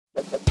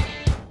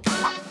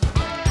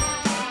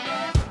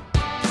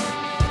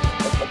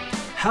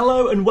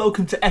Hello and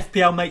welcome to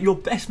FPL, mate, your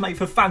best mate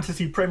for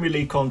fantasy Premier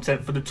League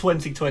content for the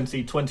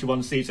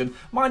 2020-21 season.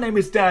 My name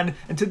is Dan,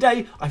 and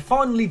today I've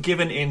finally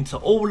given in to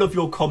all of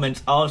your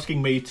comments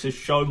asking me to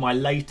show my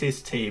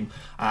latest team,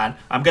 and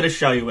I'm going to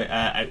show you it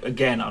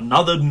again.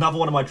 Another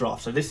one of my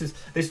drafts. So this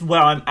is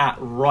where I'm at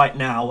right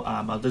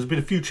now. There's been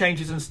a few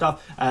changes and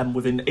stuff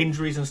within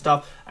injuries and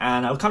stuff,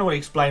 and I kind of want to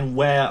explain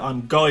where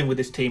I'm going with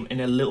this team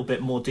in a little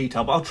bit more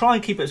detail. But I'll try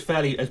and keep it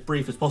as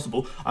brief as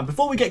possible. And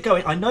before we get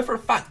going, I know for a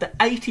fact that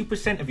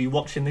 80% of you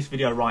watching this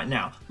video right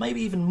now,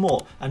 maybe even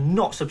more, are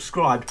not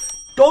subscribed.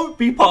 Don't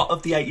be part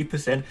of the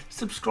 80%.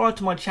 Subscribe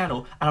to my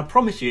channel, and I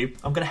promise you,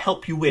 I'm going to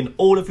help you win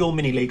all of your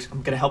mini leagues.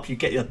 I'm going to help you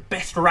get your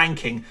best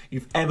ranking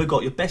you've ever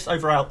got, your best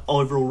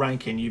overall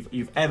ranking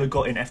you've ever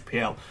got in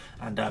FPL.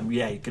 And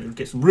yeah, you're going to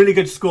get some really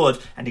good scores,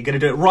 and you're going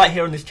to do it right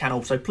here on this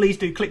channel. So please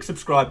do click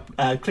subscribe,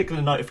 click the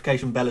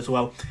notification bell as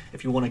well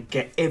if you want to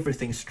get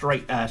everything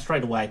straight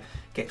away.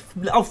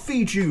 I'll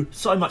feed you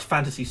so much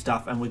fantasy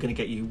stuff, and we're going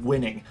to get you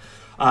winning.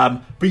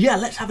 But yeah,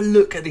 let's have a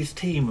look at this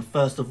team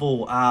first of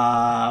all.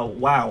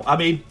 Wow. I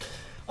mean,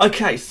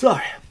 okay, so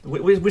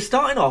we're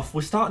starting off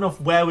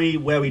where we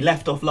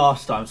left off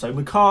last time. So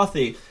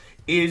McCarthy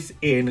is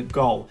in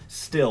goal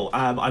still.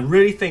 I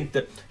really think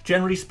that,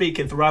 generally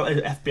speaking, throughout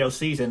the FPL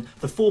season,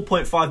 the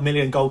 4.5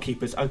 million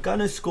goalkeepers are going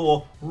to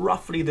score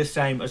roughly the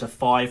same as a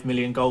 5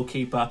 million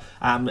goalkeeper,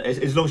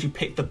 as long as you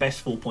pick the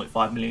best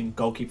 4.5 million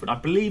goalkeeper. And I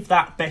believe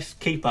that best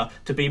keeper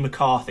to be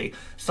McCarthy.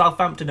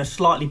 Southampton, a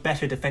slightly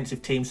better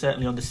defensive team,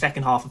 certainly on the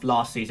second half of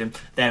last season.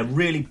 They're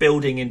really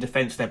building in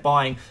defence. They're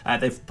buying,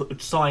 they've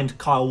signed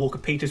Kyle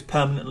Walker-Peters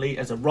permanently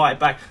as a right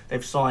back.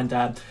 They've signed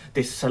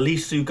this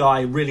Salisu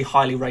guy, really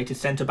highly rated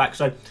centre back.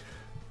 So,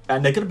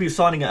 and they're going to be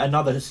signing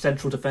another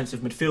central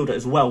defensive midfielder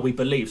as well, we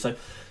believe. So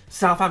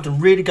Southampton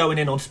really going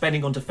in on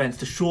spending on defence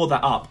to shore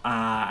that up,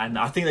 and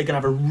I think they're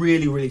going to have a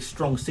really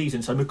strong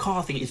season. So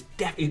McCarthy is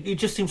it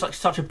just seems like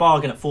such a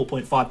bargain at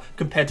 4.5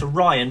 compared to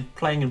Ryan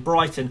playing in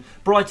Brighton.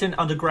 Brighton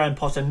under Graham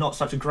Potter, not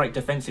such a great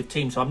defensive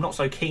team, so I'm not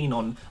so keen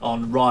on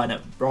Ryan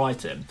at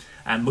Brighton.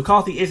 And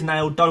McCarthy is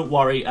nailed, don't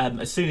worry.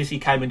 As soon as he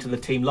came into the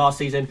team last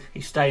season,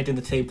 he stayed in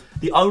the team.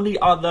 The only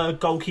other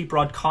goalkeeper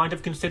I'd kind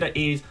of consider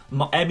is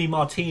Emi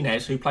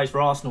Martinez, who plays for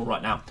Arsenal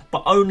right now,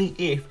 but only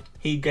if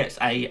he gets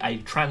a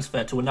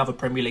transfer to another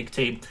Premier League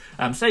team.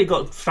 Say he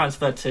got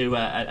transferred to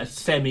a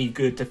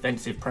semi-good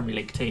defensive Premier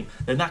League team,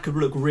 then that could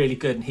look really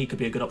good and he could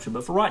be a good option.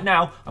 But for right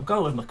now, I'm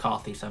going with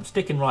McCarthy, so I'm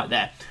sticking right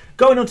there.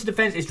 Going on to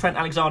defence is Trent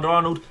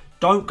Alexander-Arnold.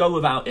 Don't go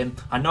without him.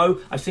 I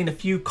know I've seen a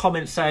few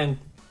comments saying,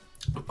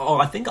 oh,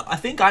 I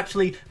think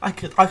actually I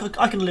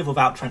can live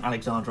without Trent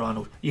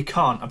Alexander-Arnold. You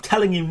can't. I'm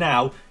telling you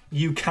now,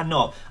 you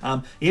cannot.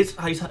 He's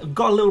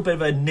got a little bit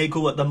of a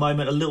niggle at the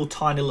moment, a little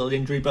tiny little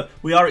injury, but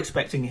we are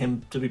expecting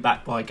him to be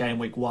back by game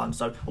week 1.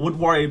 So I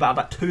wouldn't worry about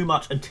that too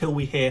much until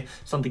we hear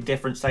something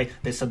different. Say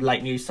there's some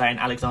late news saying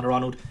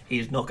Alexander-Arnold, he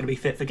is not going to be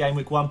fit for game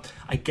week 1.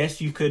 I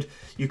guess you could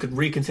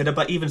reconsider,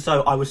 but even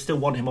so, I would still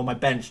want him on my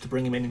bench to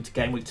bring him into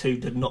game week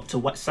 2, not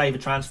to save a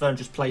transfer and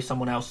just play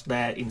someone else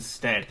there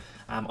instead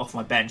off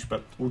my bench.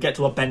 But we'll get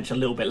to our bench a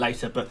little bit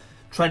later. But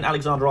Trent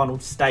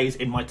Alexander-Arnold stays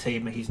in my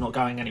team. He's not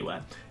going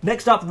anywhere.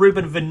 Next up,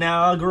 Ruben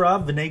Vinegar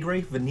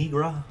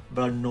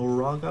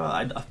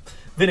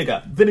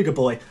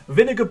Boy.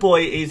 Vinegar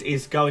Boy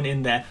is going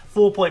in there.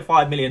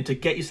 4.5 million to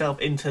get yourself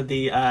into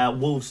the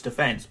Wolves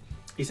defence.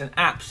 It's an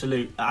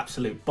absolute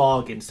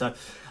bargain. So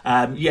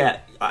yeah,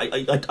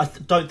 I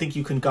don't think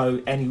you can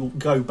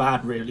go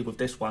bad really with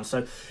this one.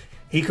 So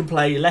he can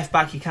play left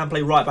back, he can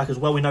play right back as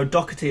well. We know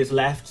Doherty is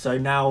left, so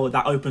now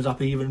that opens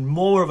up even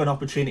more of an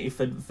opportunity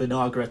for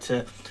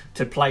Vinagre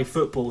to play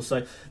football.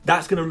 So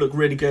that's going to look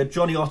really good.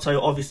 Johnny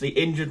Otto obviously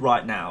injured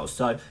right now,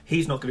 so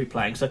he's not going to be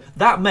playing. So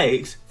that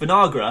makes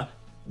Vinagre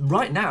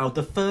right now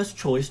the first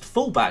choice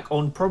fullback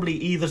on probably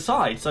either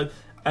side. So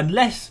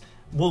unless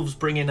Wolves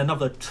bring in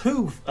another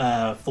 2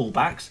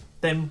 fullbacks,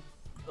 then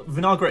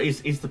Vinagre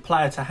is the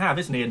player to have,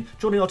 isn't he? And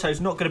Johnny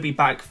Otto's not going to be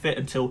back fit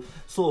until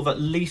sort of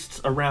at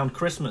least around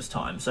Christmas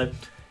time. So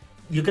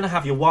you're going to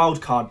have your wild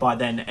card by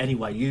then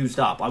anyway, used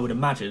up, I would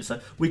imagine.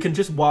 So we can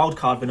just wild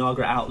card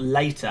Vinagre out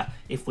later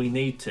if we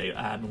need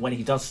to, when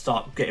he does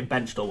start getting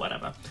benched or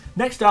whatever.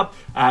 Next up,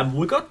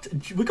 we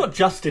got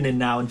Justin in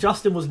now, and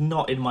Justin was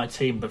not in my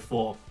team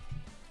before.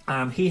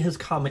 He has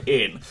come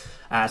in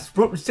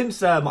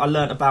since I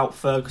learnt about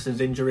Ferguson's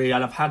injury,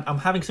 and I'm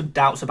having some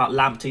doubts about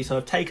Lamptey, so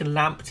I've taken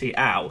Lamptey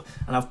out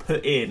and I've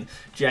put in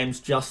James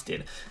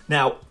Justin.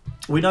 Now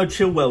we know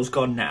Chilwell's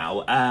gone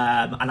now,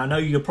 and I know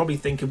you're probably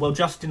thinking, well,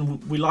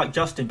 Justin, we like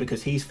Justin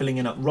because he's filling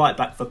in at right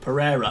back for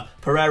Pereira.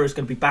 Pereira's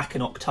going to be back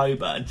in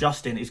October, and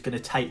Justin is going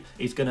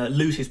to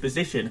lose his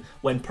position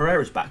when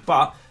Pereira's back.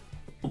 But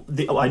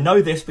I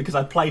know this because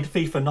I played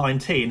FIFA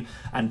 19,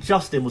 and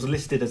Justin was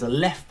listed as a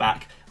left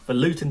back for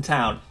Luton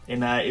Town in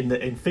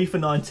FIFA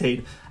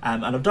 19,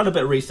 and I've done a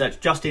bit of research.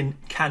 Justin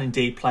can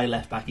indeed play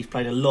left back. He's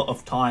played a lot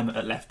of time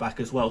at left back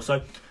as well.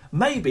 So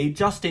maybe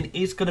Justin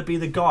is going to be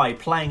the guy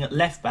playing at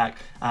left back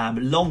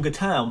longer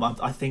term.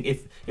 I think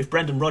if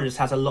Brendan Rodgers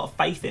has a lot of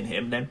faith in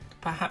him, then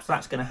perhaps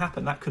that's going to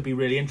happen. That could be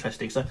really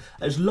interesting. So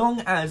as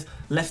long as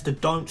Leicester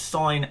don't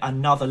sign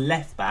another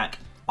left back,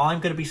 I'm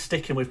going to be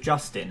sticking with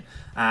Justin.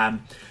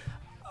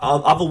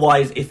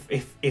 Otherwise,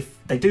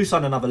 if they do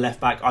sign another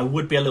left back, I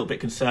would be a little bit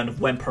concerned of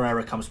when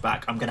Pereira comes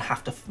back. I'm going to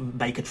have to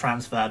make a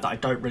transfer that I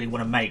don't really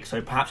want to make,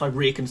 so perhaps I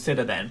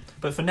reconsider then.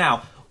 But for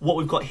now, what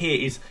we've got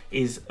here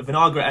is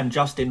Vinagre and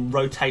Justin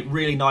rotate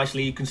really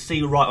nicely. You can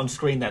see right on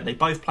screen there, they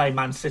both play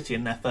Man City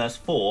in their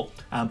first 4,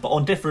 but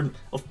on different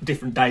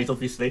days,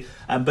 obviously.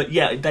 But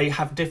yeah, they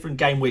have different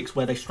game weeks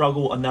where they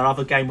struggle, and their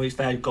other game weeks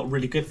they've got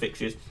really good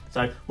fixtures.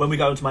 So when we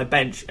go into my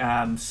bench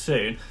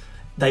soon,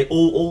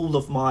 all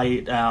of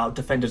my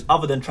defenders,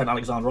 other than Trent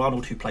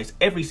Alexander-Arnold, who plays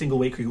every single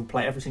week, who will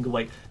play every single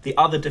week, the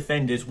other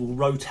defenders will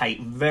rotate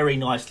very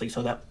nicely,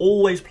 so they're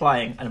always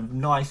playing a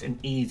nice and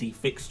easy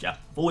fixture.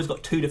 I've always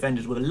got 2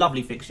 defenders with a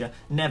lovely fixture,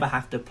 never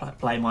have to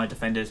play my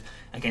defenders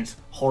against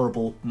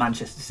horrible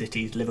Manchester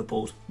Cities,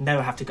 Liverpools,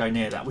 never have to go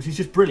near that, which is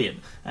just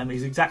brilliant,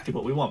 is exactly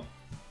what we want.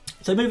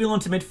 So moving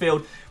on to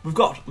midfield, we've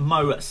got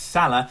Mo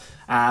Salah.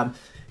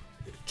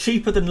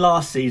 Cheaper than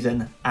last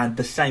season and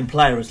the same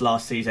player as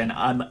last season.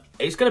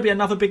 It's going to be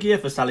another big year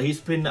for Salah. He's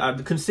been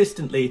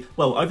consistently,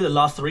 well, over the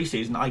last 3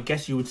 seasons, I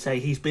guess you would say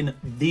he's been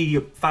the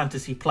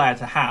fantasy player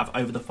to have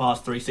over the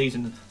past 3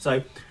 seasons.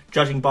 So,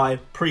 judging by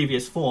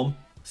previous form,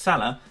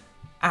 Salah,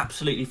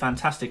 absolutely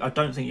fantastic. I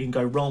don't think you can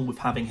go wrong with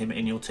having him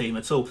in your team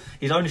at all.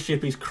 His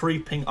ownership is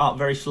creeping up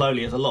very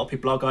slowly as a lot of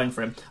people are going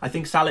for him. I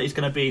think Salah is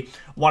going to be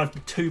one of the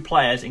 2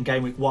 players in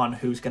game week 1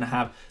 who's going to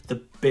have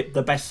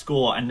the best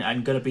score and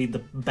going to be the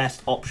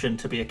best option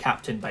to be a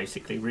captain,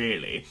 basically,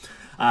 really.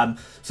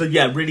 So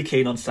yeah, really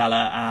keen on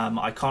Salah.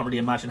 I can't really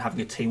imagine having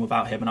a team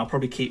without him, and I'll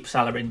probably keep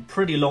Salah in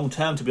pretty long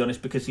term, to be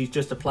honest, because he's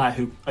just a player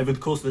who, over the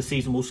course of the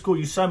season, will score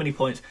you so many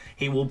points.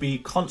 He will be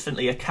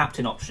constantly a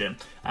captain option.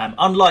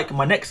 Unlike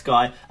my next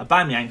guy,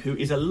 Aubameyang, who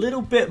is a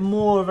little bit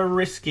more of a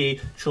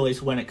risky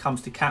choice when it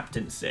comes to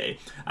captaincy.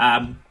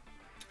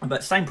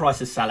 But same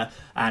price as Salah,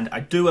 and I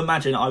do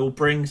imagine I will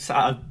bring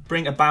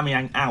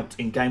Aubameyang out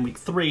in game week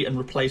 3 and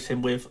replace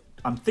him with,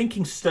 I'm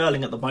thinking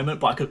Sterling at the moment,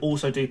 but I could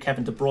also do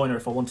Kevin De Bruyne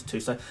if I wanted to.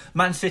 So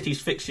Man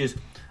City's fixtures,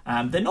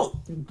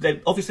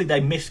 obviously they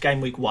missed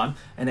game week 1,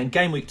 and then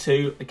game week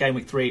 2, game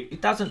week 3,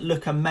 it doesn't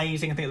look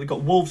amazing. I think they've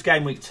got Wolves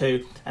game week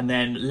 2, and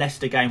then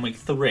Leicester game week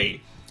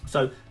 3.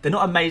 So they're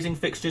not amazing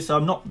fixtures, so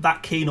I'm not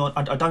that keen on,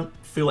 I don't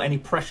feel any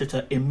pressure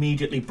to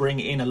immediately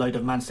bring in a load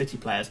of Man City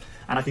players.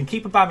 And I can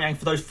keep Aubameyang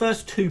for those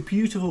first 2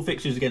 beautiful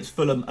fixtures against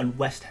Fulham and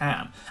West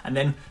Ham. And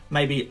then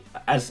maybe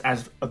as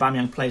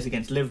Aubameyang plays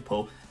against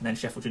Liverpool and then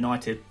Sheffield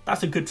United,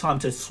 that's a good time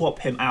to swap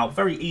him out.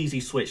 Very easy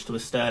switch to a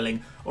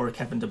Sterling or a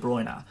Kevin De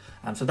Bruyne.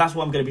 So that's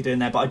what I'm going to be doing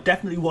there. But I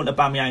definitely want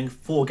Aubameyang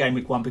for game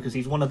week 1 because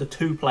he's one of the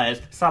 2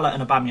 players, Salah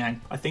and Aubameyang,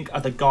 I think are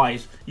the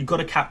guys. You've got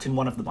to captain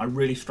one of them. I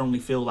really strongly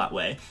feel that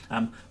way.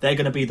 They're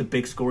going to be the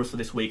big scorers for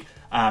this week.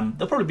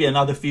 There'll probably be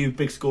another few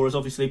big scorers,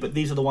 obviously, but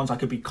these are the ones I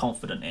could be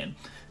confident in.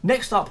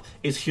 Next up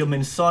is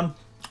Heung-min Son.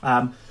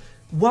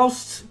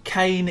 Whilst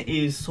Kane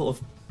is sort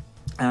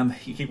of,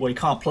 he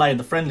can't play in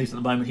the friendlies at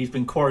the moment. He's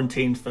been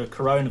quarantined for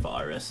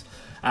coronavirus.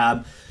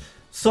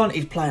 Son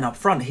is playing up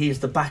front. He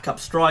is the backup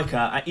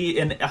striker.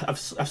 And I've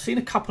seen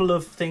a couple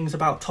of things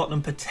about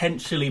Tottenham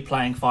potentially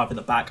playing 5 at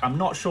the back. I'm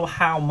not sure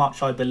how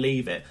much I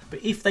believe it.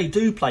 But if they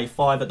do play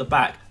 5 at the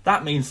back,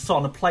 that means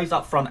Son plays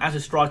up front as a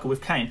striker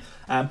with Kane.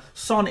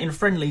 Son in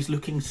friendlies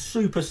looking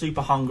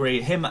super hungry.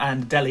 Him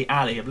and Dele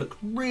Alli have looked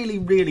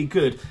really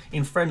good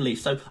in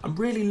friendlies. So I'm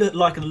really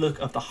liking the look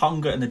of the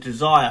hunger and the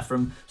desire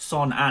from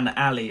Son and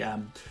Ali.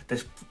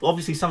 There's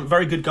obviously something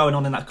very good going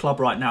on in that club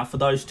right now for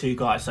those 2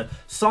 guys. So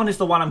Son is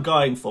the one I'm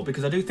going for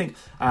because I do think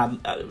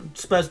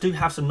Spurs do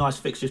have some nice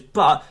fixtures.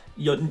 But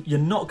you're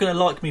not going to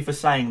like me for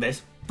saying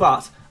this,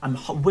 but I'm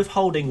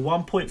withholding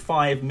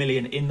 1.5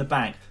 million in the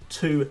bank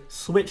to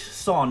switch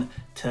Son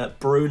to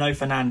Bruno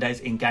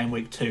Fernandes in game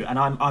week 2, and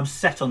I'm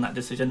set on that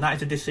decision. That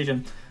is a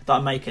decision that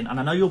I'm making, and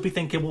I know you'll be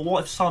thinking, well,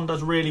 what if Son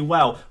does really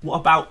well? What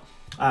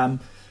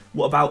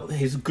about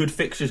his good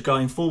fixtures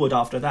going forward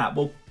after that?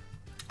 Well,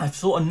 I'm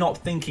sort of not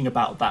thinking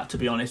about that, to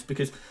be honest,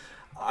 because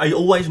I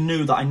always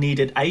knew that I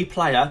needed a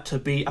player to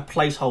be a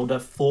placeholder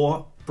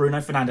for Bruno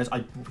Fernandes.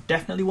 I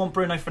definitely want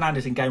Bruno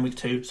Fernandes in game week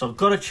 2, so I've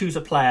got to choose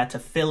a player to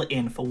fill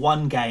in for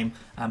one game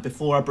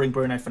before I bring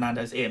Bruno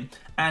Fernandes in.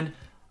 And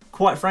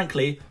quite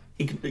frankly,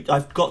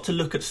 I've got to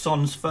look at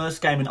Son's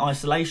first game in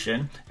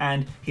isolation,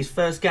 and his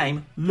first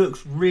game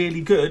looks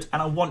really good,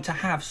 and I want to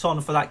have Son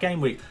for that game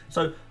week.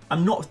 So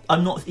I'm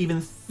not even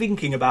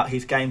thinking about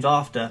his games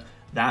after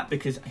that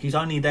because he's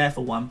only there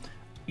for one.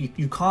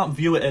 You can't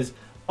view it as,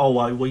 oh,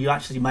 well, you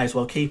actually may as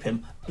well keep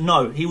him.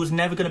 No, he was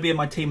never going to be in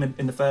my team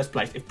in the first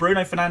place. If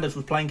Bruno Fernandes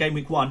was playing game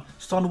week 1,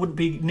 Son wouldn't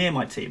be near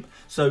my team.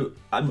 So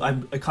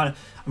I'm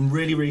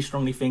really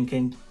strongly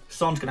thinking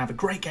Son's going to have a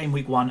great game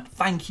week 1.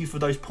 Thank you for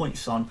those points,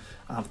 Son.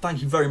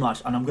 Thank you very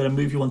much. And I'm going to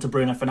move you on to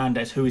Bruno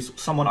Fernandes, who is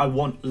someone I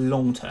want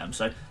long term.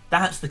 So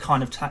that's the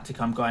kind of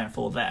tactic I'm going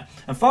for there.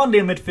 And finally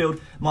in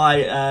midfield,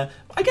 my,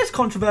 I guess,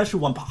 controversial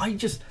one, but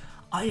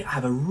I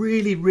have a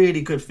really,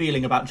 really good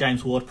feeling about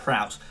James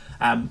Ward-Prowse.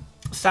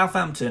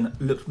 Southampton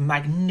looked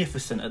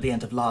magnificent at the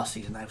end of last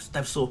season. They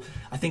were sort of,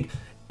 I think,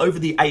 over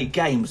the 8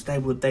 games,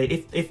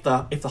 if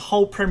the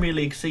whole Premier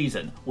League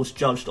season was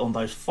judged on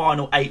those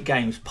final 8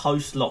 games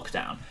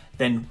post-lockdown,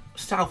 then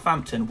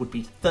Southampton would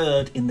be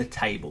 3rd in the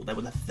table. They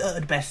were the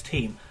 3rd best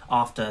team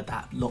after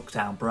that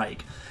lockdown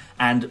break.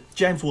 And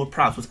James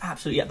Ward-Prowse was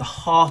absolutely at the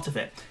heart of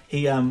it.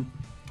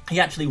 He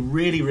actually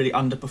really, really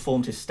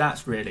underperformed his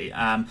stats, really,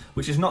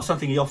 which is not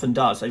something he often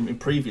does in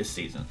previous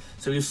seasons.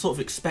 So he was sort of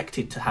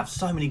expected to have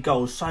so many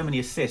goals, so many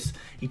assists.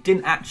 He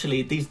didn't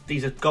actually,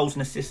 these goals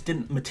and assists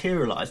didn't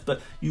materialise, but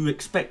you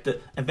expect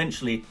that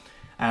eventually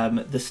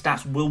the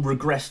stats will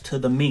regress to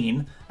the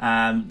mean.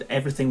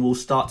 Everything will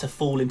start to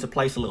fall into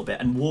place a little bit,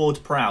 and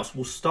Ward-Prowse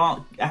will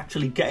start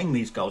actually getting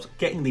these goals,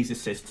 getting these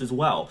assists as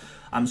well.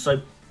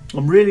 So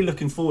I'm really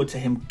looking forward to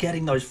him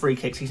getting those free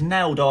kicks. He's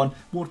nailed on.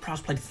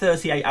 Ward-Prowse played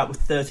 38 out of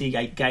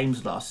 38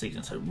 games last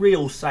season, so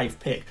real safe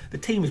pick. The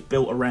team is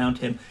built around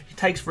him. He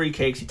takes free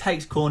kicks, he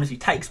takes corners, he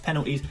takes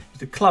penalties. He's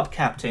the club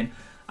captain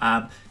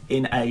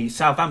in a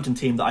Southampton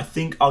team that I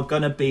think are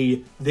going to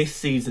be this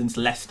season's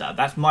Leicester.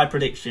 That's my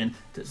prediction,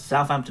 that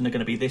Southampton are going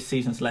to be this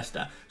season's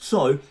Leicester.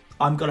 So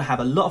I'm going to have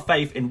a lot of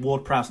faith in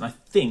Ward-Prowse, and I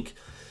think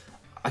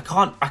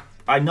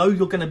I know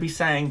you're going to be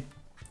saying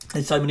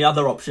there's so many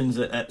other options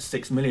at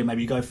 6 million.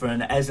 Maybe you go for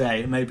an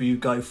Eze, maybe you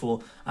go for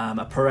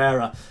a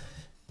Pereira.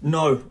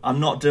 No, I'm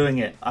not doing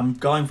it. I'm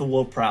going for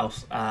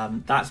Ward-Prowse.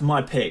 That's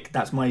my pick.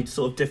 That's my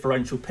sort of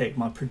differential pick,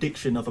 my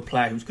prediction of a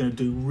player who's going to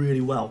do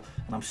really well,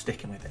 and I'm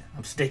sticking with it.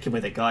 I'm sticking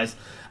with it, guys.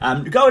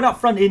 Going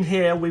up front in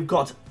here, we've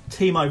got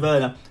Timo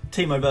Werner.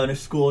 Timo Werner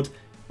scored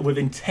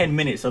within 10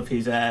 minutes of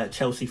his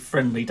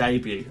Chelsea-friendly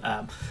debut.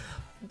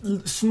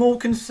 Small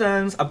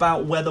concerns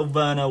about whether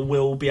Werner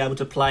will be able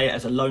to play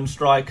as a lone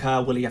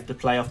striker. Will he have to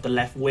play off the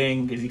left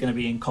wing? Is he going to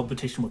be in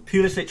competition with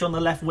Pulisic on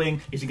the left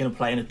wing? Is he going to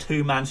play in a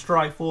 2-man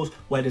strike force?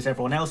 Where does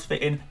everyone else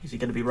fit in? Is he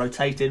going to be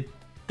rotated?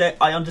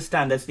 I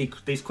understand there's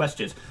these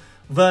questions.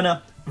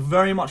 Werner,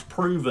 very much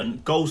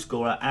proven goal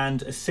scorer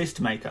and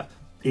assist maker.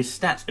 His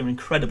stats are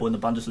incredible in the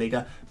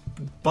Bundesliga.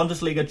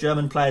 Bundesliga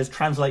German players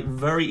translate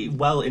very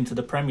well into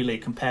the Premier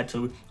League compared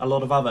to a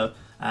lot of other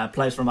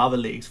players from other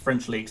leagues.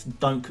 French leagues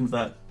don't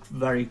convert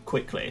very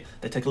quickly.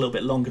 They take a little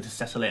bit longer to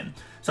settle in.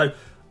 So,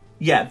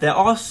 yeah, there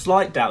are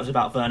slight doubts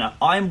about Werner.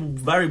 I'm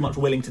very much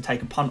willing to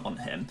take a punt on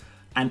him.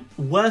 And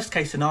worst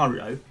case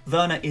scenario,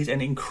 Werner is an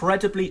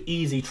incredibly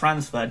easy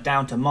transfer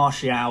down to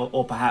Martial,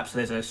 or perhaps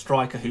there's a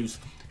striker who's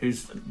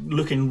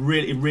looking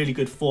really, really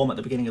good form at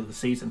the beginning of the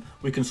season.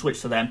 We can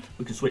switch to them.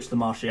 We can switch to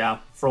Martial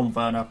from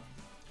Werner.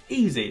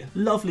 Easy,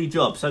 lovely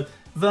job. So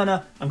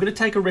Werner, I'm going to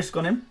take a risk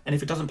on him, and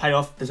if it doesn't pay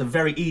off, there's a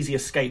very easy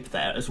escape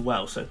there as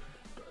well. So,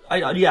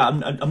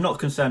 I'm not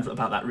concerned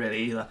about that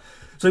really either.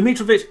 So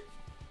Mitrovic,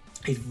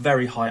 he's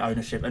very high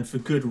ownership, and for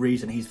good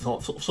reason. He's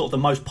sort of the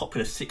most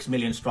popular 6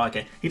 million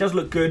striker. He does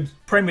look good.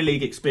 Premier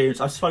League experience.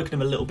 I've spoken to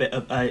him a little bit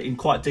in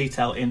quite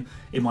detail in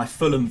my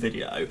Fulham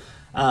video.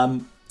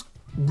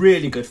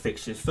 Really good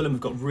fixtures. Fulham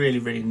have got really,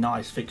 really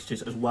nice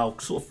fixtures as well.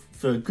 Sort of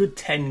for a good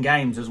 10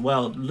 games as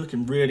well.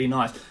 Looking really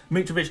nice.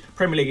 Mitrovic,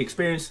 Premier League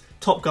experience,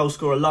 top goal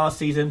scorer last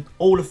season.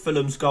 All of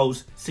Fulham's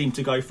goals seem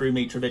to go through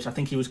Mitrovic. I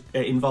think he was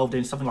involved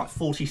in something like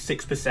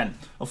 46%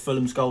 of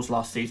Fulham's goals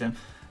last season.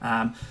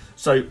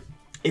 So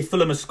if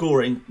Fulham are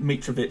scoring,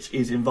 Mitrovic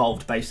is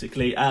involved,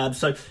 basically.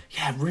 So,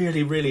 yeah,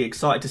 really, really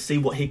excited to see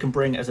what he can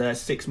bring as a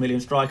 6 million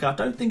striker. I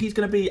don't think he's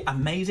going to be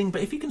amazing,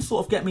 but if he can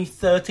sort of get me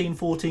 13,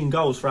 14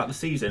 goals throughout the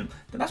season,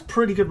 then that's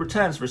pretty good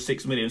returns for a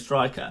 6 million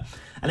striker.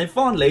 And then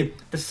finally,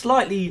 the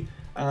slightly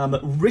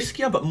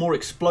riskier but more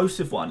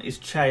explosive one is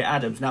Che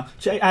Adams. Now,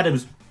 Che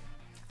Adams,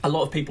 a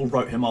lot of people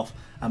wrote him off,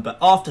 but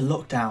after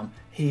lockdown,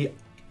 he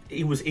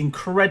was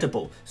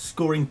incredible,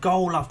 scoring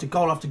goal after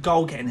goal after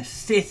goal, getting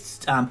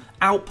assists,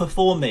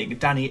 outperforming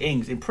Danny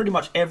Ings in pretty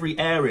much every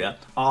area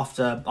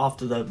after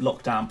the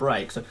lockdown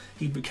break. So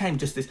he became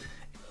just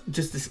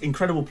this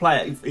incredible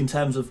player in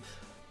terms of.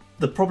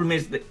 The problem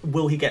is, that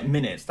will he get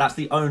minutes? That's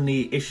the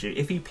only issue.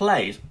 If he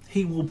plays,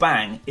 he will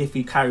bang if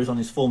he carries on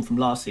his form from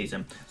last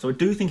season. So I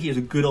do think he is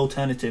a good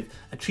alternative,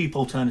 a cheap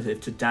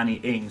alternative to Danny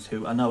Ings,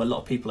 who I know a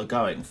lot of people are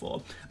going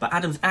for. But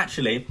Adams,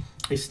 actually,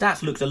 his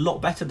stats looked a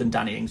lot better than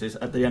Danny Ings's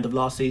at the end of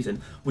last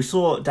season. We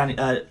saw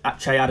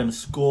Che Adams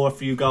score a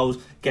few goals,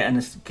 get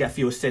a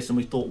few assists, and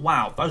we thought,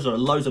 wow, those are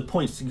loads of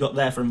points he got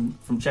there from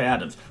Che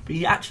Adams. But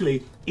he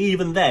actually,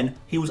 even then,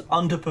 he was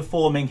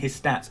underperforming his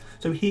stats.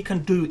 So he can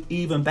do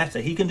even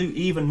better. He can do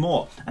even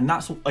more. And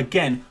that's,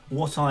 again,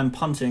 what I'm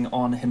punting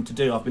on him to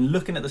do. I've been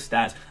looking at the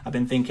stats. I've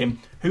been thinking,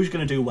 who's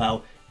going to do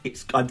well?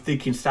 I'm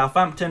thinking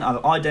Southampton.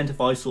 I've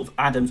identified sort of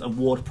Adams and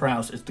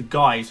Ward-Prowse as the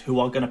guys who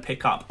are going to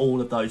pick up all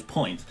of those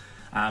points.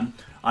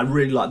 I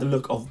really like the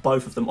look of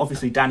both of them.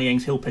 Obviously, Danny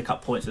Ings, he'll pick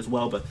up points as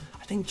well, but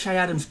I think Che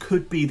Adams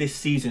could be this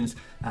season's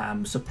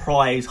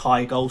surprise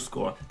high goal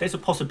scorer. There's a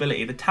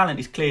possibility. The talent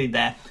is clearly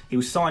there. He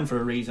was signed for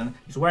a reason.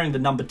 He's wearing the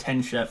number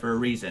 10 shirt for a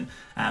reason.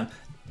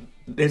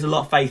 There's a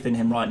lot of faith in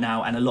him right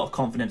now and a lot of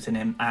confidence in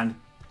him. And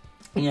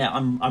yeah,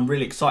 I'm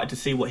really excited to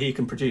see what he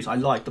can produce. I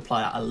like the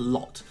player a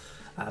lot.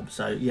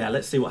 So yeah,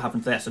 let's see what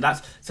happens there. So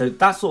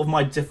that's sort of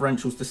my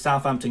differentials to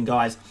Southampton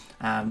guys.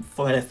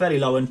 For their fairly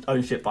low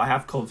ownership, but I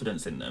have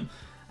confidence in them.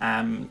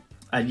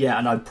 Yeah,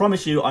 and I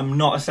promise you, I'm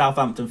not a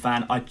Southampton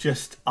fan. I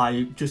just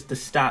the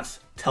stats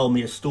tell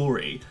me a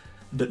story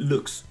that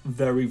looks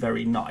very,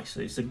 very nice.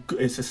 It's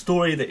a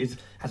story that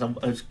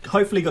has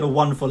hopefully got a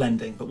wonderful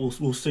ending, but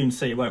we'll soon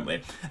see, won't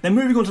we? Then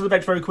moving on to the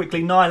bench very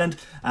quickly, Nyland,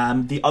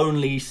 the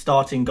only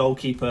starting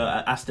goalkeeper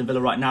at Aston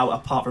Villa right now,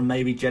 apart from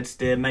maybe Jed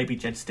Steer. Maybe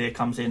Jed Steer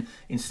comes in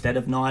instead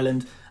of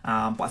Nyland,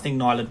 but I think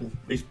Nyland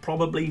is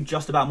probably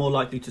just about more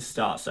likely to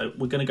start, so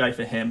we're going to go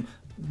for him.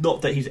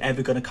 Not that he's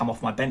ever going to come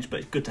off my bench, but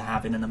it's good to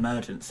have in an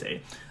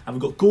emergency. And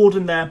we've got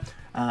Gordon there,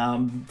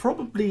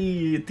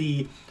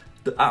 probably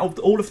out of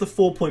all of the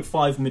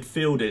 4.5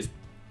 midfielders,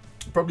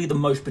 probably the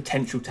most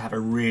potential to have a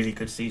really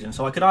good season.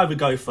 So I could either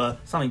go for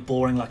something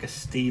boring like a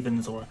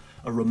Stevens or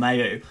a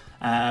Romeo,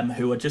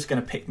 who are just going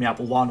to pick me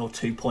up 1 or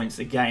 2 points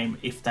a game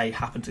if they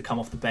happen to come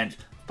off the bench.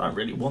 Don't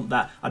really want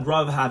that. I'd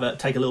rather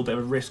take a little bit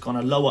of a risk on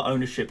a lower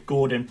ownership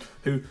Gordon,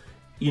 who,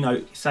 you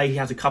know, say he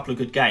has a couple of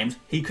good games,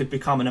 he could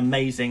become an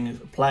amazing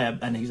player,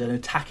 and he's an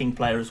attacking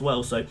player as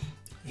well. So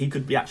he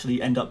could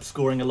actually end up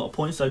scoring a lot of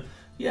points. So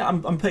yeah,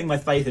 I'm putting my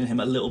faith in him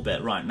a little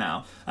bit right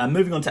now.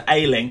 Moving on to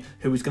Ayling,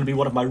 who is going to be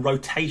one of my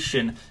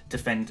rotation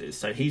defenders.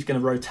 So he's going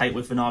to rotate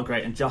with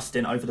Vinagre and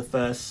Justin over the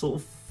first sort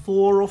of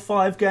 4 or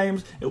 5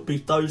 games. It'll be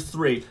those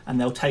 3,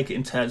 and they'll take it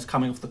in turns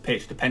coming off the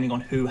pitch, depending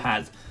on who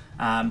has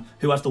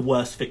the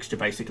worst fixture.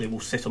 Basically will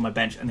sit on my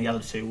bench, and the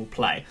other 2 will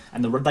play.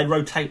 And they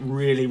rotate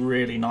really,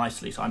 really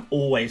nicely. So I'm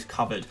always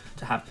covered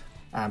to have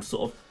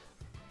sort of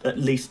at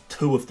least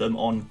 2 of them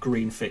on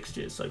green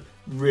fixtures. So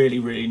really,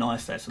 really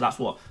nice there. So that's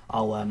what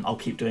I'll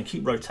keep doing,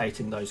 keep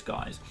rotating those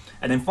guys.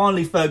 And then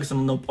finally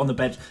Ferguson on the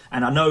bench.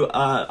 And I know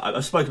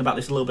I've spoken about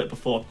this a little bit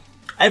before.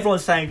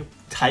 Everyone's saying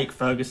take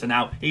Ferguson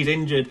out, he's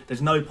injured,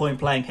 there's no point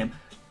playing him.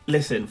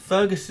 Listen,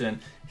 Ferguson,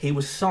 he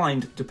was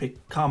signed to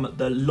become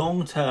the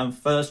long-term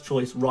first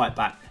choice right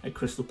back at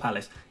Crystal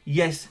Palace.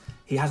 Yes,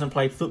 he hasn't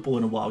played football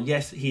in a while.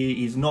 Yes,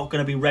 he is not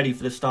going to be ready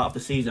for the start of the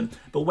season.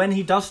 But when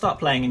he does start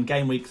playing in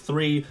game week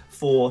 3,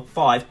 4,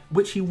 5,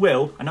 which he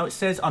will, I know it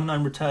says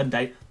unknown return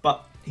date,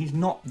 but he's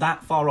not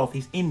that far off.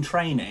 He's in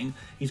training.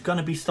 He's going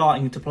to be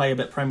starting to play a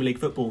bit Premier League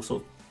football,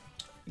 sort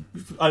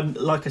of,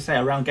 like I say,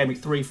 around game week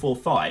 3, 4,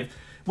 5.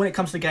 When it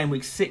comes to game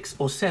week 6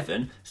 or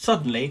 7,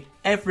 suddenly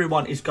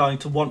everyone is going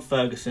to want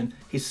Ferguson.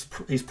 His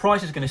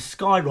price is going to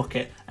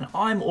skyrocket, and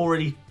I'm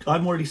already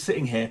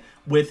sitting here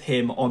with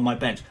him on my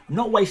bench. I'm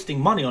not wasting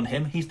money on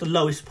him. He's the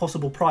lowest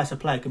possible price a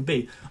player can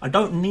be. I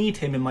don't need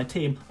him in my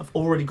team. I've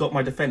already got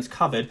my defence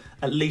covered,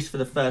 at least for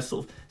the first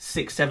sort of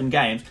 6, 7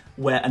 games.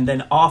 And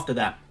then after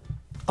that,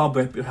 I'll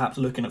be perhaps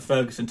looking at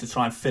Ferguson to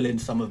try and fill in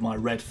some of my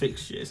red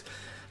fixtures.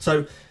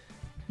 So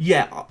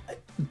yeah,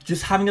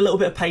 just having a little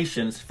bit of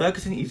patience.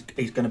 Ferguson, he's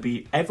going to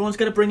be, everyone's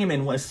going to bring him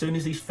in as soon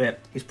as he's fit.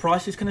 His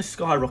price is going to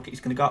skyrocket. He's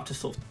going to go up to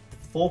sort of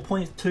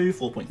 4.2,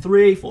 4.3,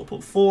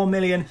 4.4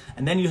 million,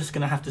 and then you're just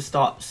going to have to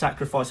start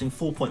sacrificing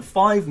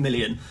 4.5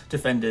 million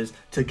defenders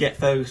to get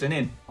Ferguson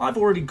in. I've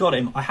already got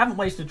him. I haven't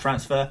wasted a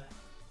transfer.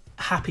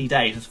 Happy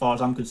days as far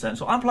as I'm concerned.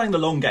 So I'm playing the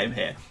long game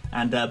here,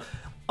 and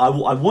I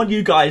want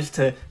you guys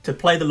to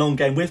play the long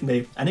game with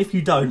me, and if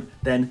you don't,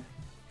 then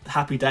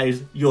happy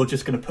days, you're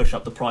just going to push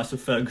up the price of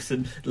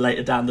Ferguson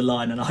later down the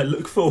line, and I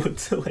look forward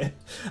to it.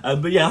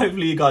 But yeah,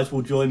 hopefully you guys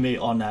will join me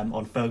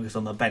on Ferguson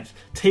on the bench.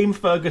 Team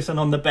Ferguson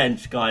on the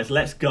bench, guys.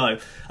 Let's go.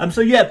 So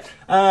yeah,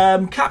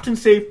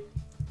 captaincy.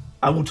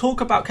 I will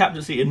talk about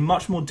captaincy in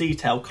much more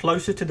detail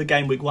closer to the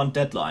game week 1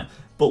 deadline.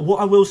 But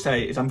what I will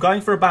say is I'm going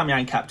for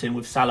Aubameyang captain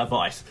with Salah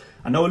vice.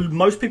 I know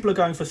most people are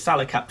going for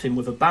Salah captain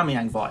with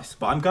Aubameyang vice,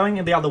 but I'm going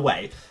in the other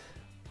way.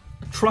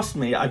 Trust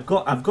me, I've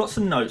got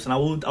some notes, and I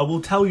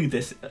will tell you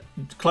this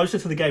closer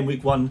to the game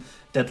week 1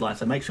 deadline.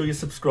 So make sure you're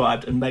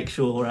subscribed, and make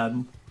sure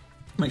you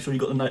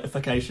got the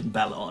notification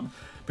bell on,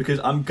 because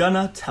I'm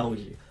gonna tell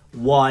you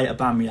why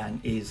Aubameyang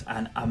is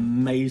an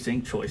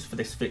amazing choice for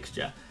this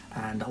fixture,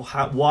 and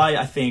why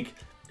I think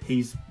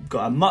he's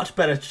got a much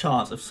better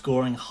chance of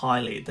scoring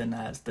highly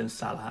than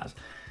Salah has.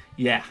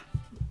 Yeah,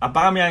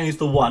 Aubameyang is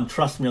the one.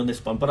 Trust me on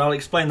this one, but I'll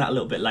explain that a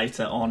little bit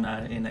later on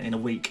in a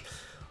week.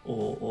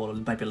 Or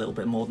maybe a little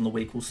bit more than the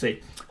week, we'll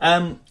see.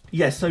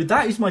 Yeah, so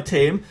that is my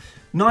team.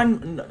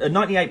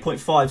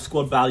 98.5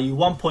 squad value,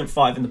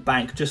 1.5 in the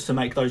bank, just to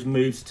make those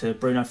moves to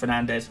Bruno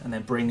Fernandes and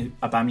then bring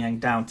Aubameyang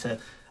down to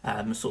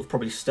sort of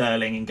probably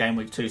Sterling in game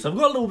week 2. So I've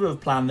got a little bit of a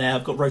plan there.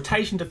 I've got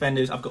rotation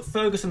defenders. I've got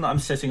Ferguson that I'm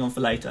sitting on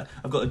for later.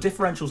 I've got the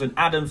differentials in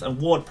Adams and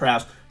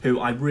Ward-Prowse, who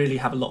I really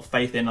have a lot of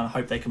faith in, and I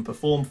hope they can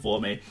perform for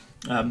me.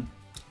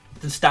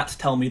 the stats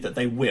tell me that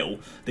they will,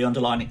 the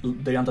underlying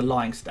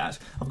stats.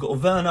 I've got a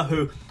Werner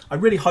who I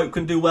really hope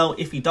can do well.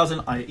 If he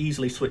doesn't, I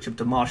easily switch him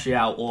to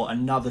Martial or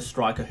another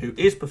striker who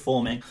is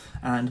performing,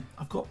 and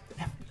I've got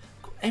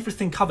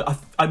everything covered.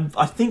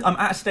 I think I'm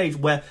at a stage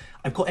where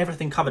I've got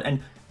everything covered,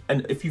 and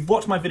if you've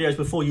watched my videos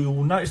before, you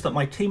will notice that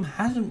my team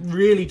hasn't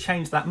really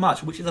changed that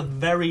much, which is a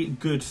very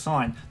good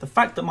sign. The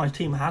fact that my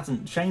team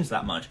hasn't changed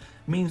that much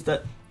means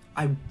that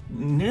I'm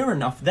near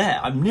enough there.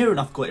 I'm near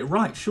enough got it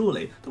right,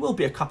 surely. There will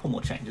be a couple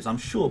more changes, I'm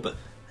sure, but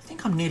I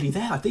think I'm nearly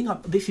there. I think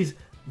this is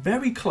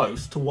very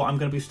close to what I'm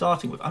going to be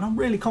starting with, and I'm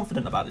really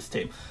confident about this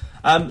team.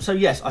 So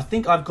yes, I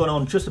think I've gone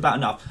on just about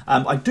enough.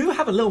 I do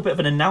have a little bit of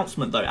an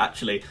announcement though,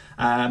 actually,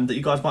 that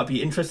you guys might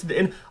be interested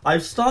in.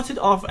 I've started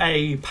off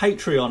a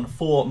Patreon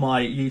for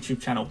my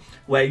YouTube channel,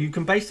 where you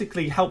can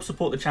basically help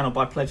support the channel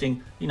by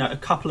pledging, you know, a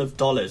couple of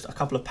dollars, a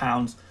couple of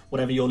pounds,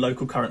 whatever your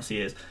local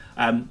currency is,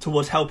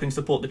 towards helping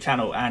support the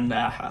channel. And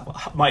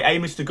my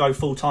aim is to go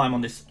full-time on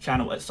this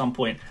channel at some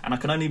point, and I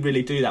can only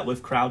really do that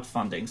with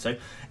crowdfunding. So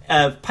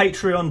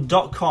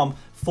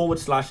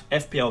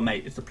patreon.com/FPL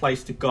mate is the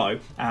place to go.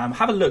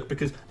 Have a look,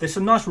 because there's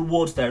some nice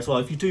rewards there as well.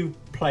 If you do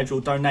pledge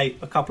or donate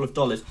a couple of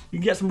dollars, you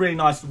can get some really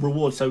nice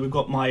rewards. So we've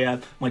got my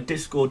my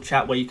Discord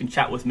chat where you can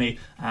chat with me,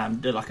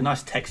 do like a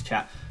nice text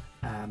chat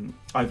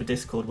over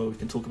Discord, where we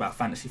can talk about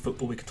fantasy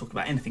football. We can talk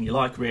about anything you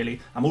like, really.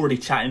 I'm already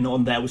chatting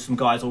on there with some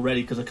guys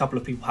already, because a couple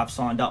of people have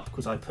signed up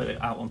because I put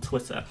it out on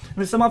Twitter. And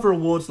there's some other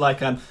awards,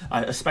 like a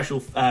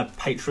special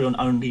Patreon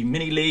only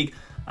mini league,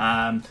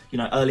 you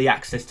know, early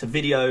access to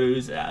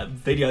videos,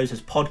 videos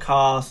as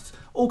podcasts,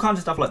 all kinds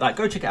of stuff like that.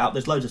 Go check it out.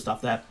 There's loads of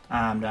stuff there,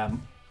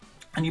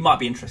 and you might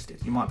be interested.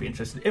 You might be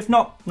interested. If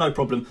not, no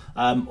problem.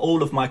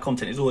 All of my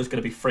content is always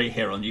going to be free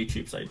here on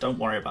YouTube, so don't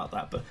worry about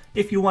that. But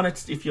if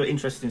you're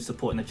interested in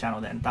supporting the channel,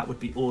 then that would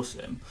be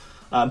awesome.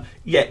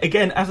 Yeah,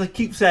 again, as I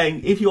keep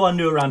saying, if you are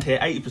new around here,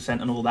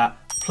 80% and all that,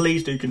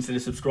 please do consider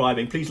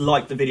subscribing. Please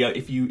like the video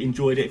if you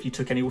enjoyed it, if you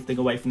took anything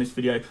away from this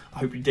video. I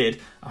hope you did.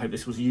 I hope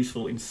this was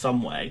useful in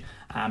some way.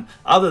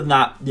 Other than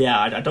that, yeah,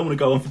 I don't want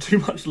to go on for too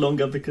much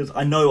longer, because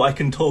I know I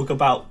can talk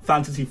about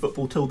fantasy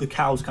football till the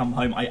cows come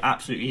home. I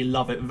absolutely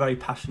love it. Very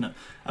passionate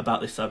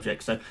about this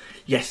subject. So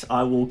yes,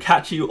 I will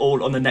catch you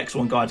all on the next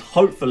one, guys.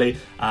 Hopefully,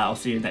 I'll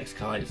see you next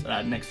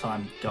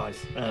time,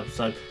 guys.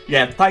 So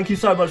yeah, thank you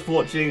so much for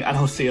watching, and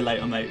I'll see you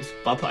later, mates.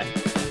 Bye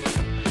bye.